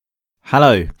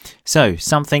Hello. So,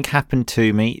 something happened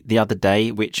to me the other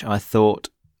day which I thought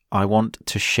I want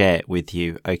to share with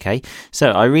you, okay?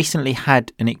 So, I recently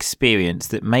had an experience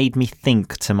that made me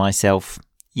think to myself,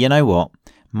 you know what?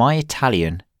 My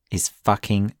Italian is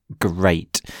fucking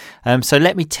great. So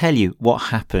let me tell you what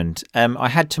happened. I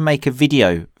had to make a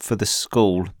video for the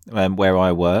school where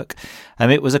I work.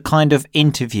 It was a kind of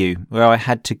interview where I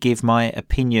had to give my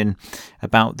opinion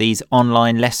about these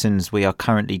online lessons we are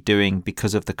currently doing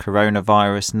because of the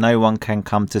coronavirus. No one can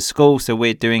come to school, so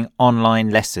we're doing online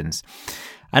lessons.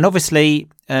 And obviously,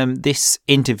 this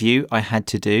interview I had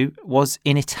to do was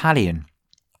in Italian.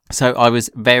 So I was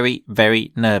very,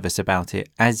 very nervous about it,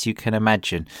 as you can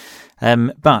imagine.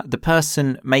 But the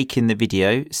person making the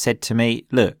video said to me,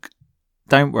 look,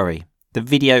 don't worry. The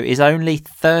video is only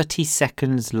 30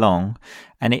 seconds long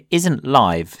and it isn't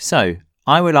live. So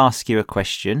I will ask you a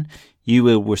question. You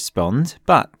will respond.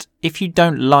 But if you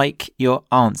don't like your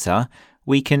answer,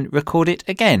 we can record it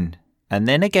again and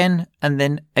then again and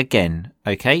then again.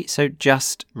 Okay, so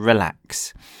just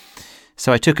relax.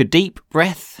 So I took a deep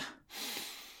breath.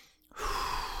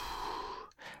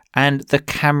 And the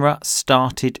camera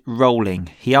started rolling.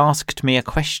 He asked me a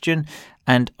question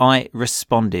and I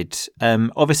responded.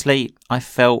 Obviously, I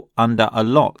felt under a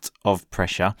lot of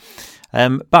pressure,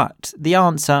 but the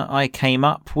answer I came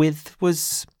up with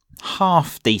was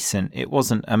half decent. It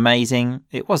wasn't amazing.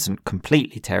 It wasn't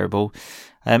completely terrible.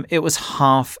 It was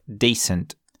half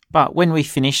decent. But when we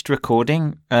finished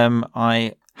recording,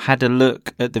 I had a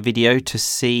look at the video to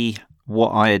see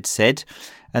what I had said.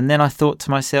 And then I thought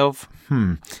to myself,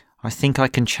 I think I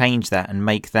can change that and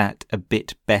make that a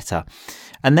bit better.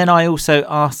 And then I also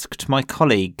asked my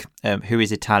colleague, who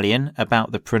is Italian,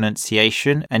 about the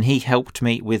pronunciation, and he helped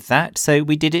me with that. So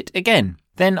we did it again.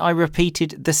 Then I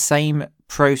repeated the same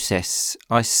process.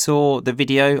 I saw the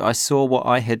video, I saw what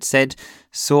I had said,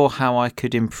 saw how I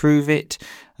could improve it,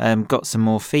 got some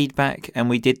more feedback, and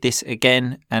we did this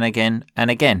again and again and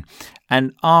again.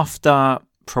 And after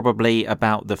probably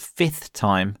about the fifth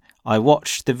time, I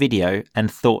watched the video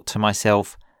and thought to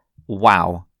myself,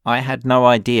 wow, I had no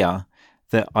idea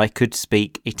that I could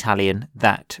speak Italian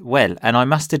that well. And I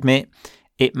must admit,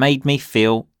 it made me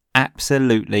feel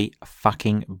absolutely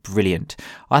fucking brilliant.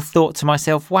 I thought to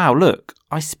myself, wow, look,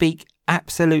 I speak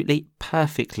absolutely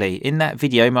perfectly. In that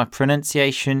video, my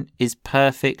pronunciation is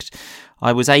perfect.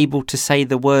 I was able to say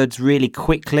the words really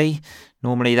quickly.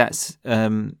 Normally that's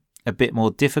a bit more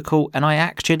difficult, and I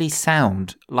actually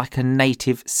sound like a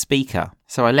native speaker.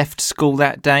 So I left school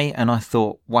that day and I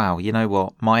thought, wow, you know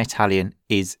what? My Italian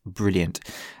is brilliant.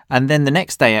 And then the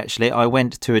next day, actually, I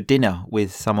went to a dinner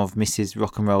with some of Mrs.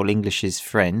 Rock and Roll English's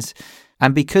friends.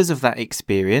 And because of that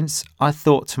experience, I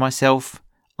thought to myself,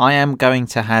 I am going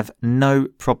to have no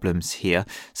problems here.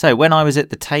 So when I was at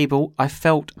the table, I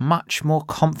felt much more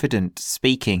confident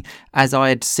speaking, as I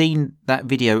had seen that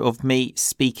video of me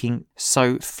speaking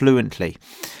so fluently.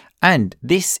 And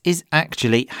this is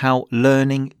actually how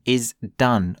learning is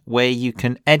done, where you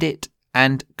can edit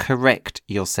and correct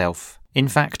yourself. In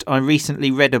fact, I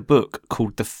recently read a book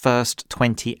called The First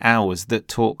 20 Hours that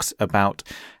talks about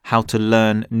how to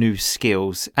learn new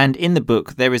skills. And in the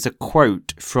book, there is a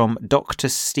quote from Dr.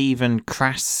 Stephen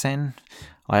Krassen.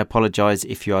 I apologise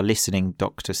if you are listening,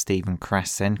 Dr. Stephen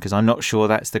Krassen, because I'm not sure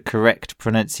that's the correct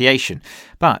pronunciation.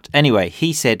 But anyway,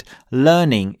 he said,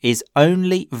 learning is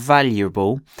only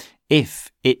valuable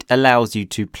if it allows you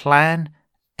to plan,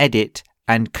 edit,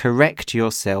 and correct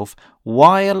yourself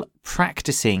while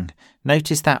practicing.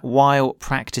 Notice that while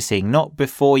practicing, not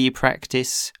before you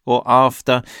practice or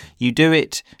after. You do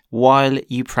it while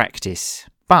you practice.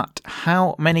 But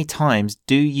how many times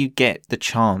do you get the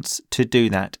chance to do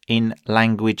that in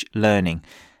language learning?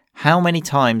 How many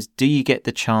times do you get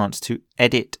the chance to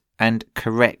edit and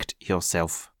correct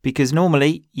yourself? Because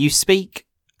normally you speak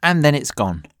and then it's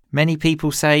gone. Many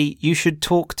people say you should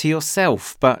talk to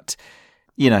yourself, but,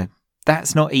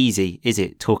 that's not easy, is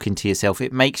it, talking to yourself?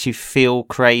 It makes you feel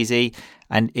crazy,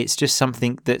 and it's just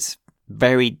something that's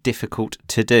very difficult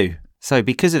to do. So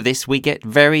because of this, we get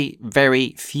very,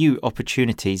 very few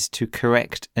opportunities to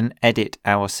correct and edit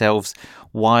ourselves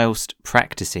whilst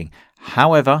practicing.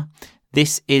 However,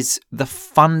 this is the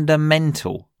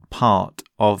fundamental part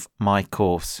of my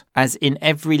course. As in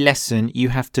every lesson, you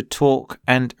have to talk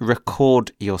and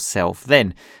record yourself.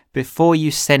 Then, before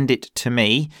you send it to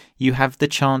me, you have the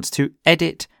chance to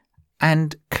edit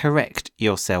and correct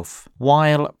yourself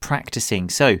while practicing.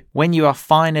 So, when you are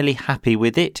finally happy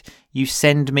with it, you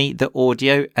send me the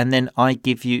audio and then I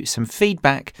give you some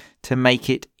feedback to make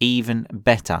it even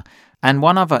better. And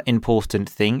one other important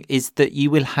thing is that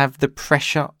you will have the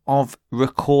pressure of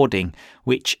recording,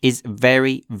 which is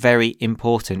very, very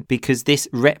important because this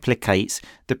replicates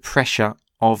the pressure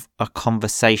of a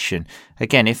conversation.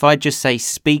 Again, if I just say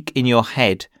speak in your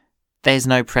head, there's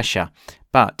no pressure.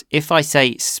 But if I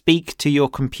say speak to your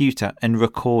computer and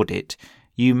record it,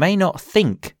 you may not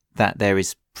think that there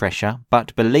is pressure,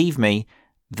 but believe me,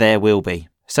 there will be.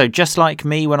 So just like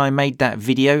me, when I made that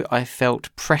video, I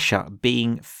felt pressure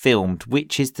being filmed,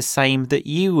 which is the same that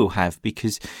you will have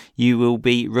because you will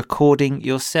be recording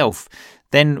yourself.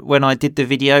 Then when I did the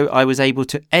video, I was able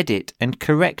to edit and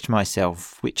correct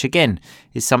myself, which again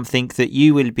is something that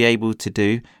you will be able to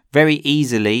do very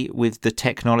easily with the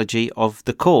technology of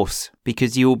the course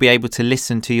because you will be able to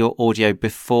listen to your audio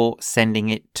before sending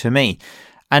it to me.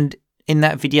 And in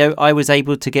that video, I was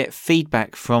able to get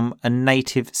feedback from a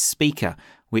native speaker,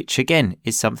 which again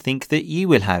is something that you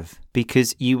will have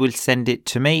because you will send it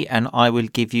to me and I will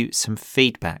give you some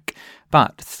feedback.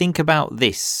 But think about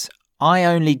this. I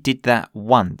only did that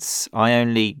once. I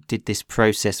only did this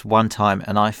process one time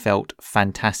and I felt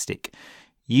fantastic.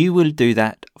 You will do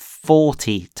that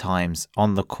 40 times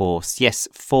on the course. Yes,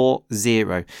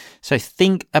 40. So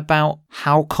think about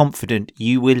how confident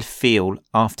you will feel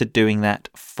after doing that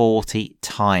 40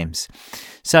 times.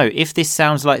 So if this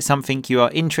sounds like something you are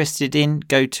interested in,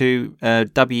 go to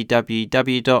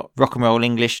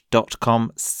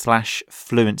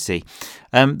www.rockandrollenglish.com/fluency.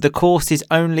 The course is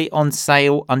only on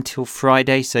sale until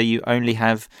Friday, so you only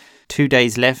have 2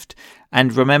 days left.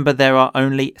 And remember, there are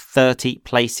only 30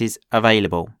 places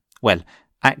available. Well,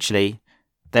 actually,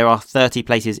 there are 30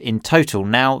 places in total.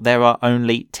 Now there are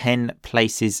only 10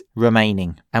 places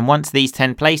remaining. And once these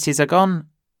 10 places are gone,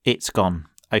 it's gone.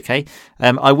 Okay,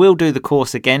 I will do the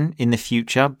course again in the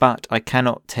future, but I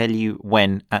cannot tell you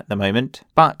when at the moment.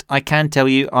 But I can tell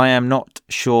you I am not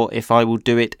sure if I will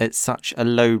do it at such a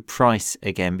low price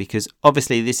again, because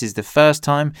obviously this is the first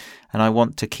time and I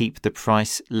want to keep the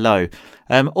price low.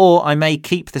 Or I may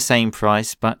keep the same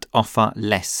price but offer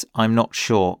less. I'm not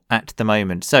sure at the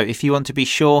moment. So if you want to be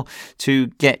sure to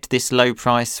get this low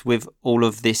price with all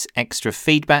of this extra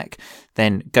feedback,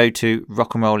 then go to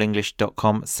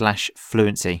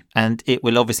rockandrollenglish.com/fluency, and it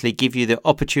will obviously give you the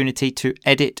opportunity to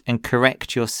edit and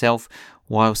correct yourself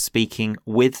while speaking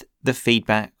with the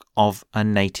feedback of a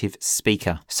native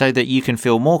speaker, so that you can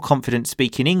feel more confident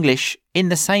speaking English in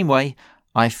the same way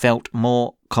I felt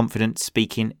more confident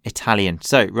speaking Italian.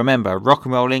 So remember,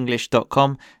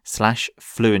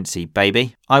 rockandrollenglish.com/fluency,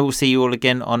 baby. I will see you all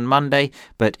again on Monday,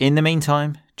 but in the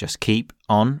meantime, just keep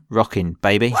on rocking,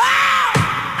 baby.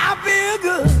 I feel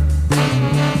good.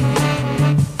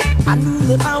 I knew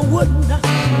that I wouldn't.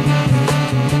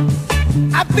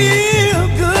 I feel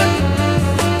good.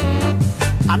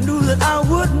 I knew that I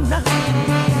wouldn't.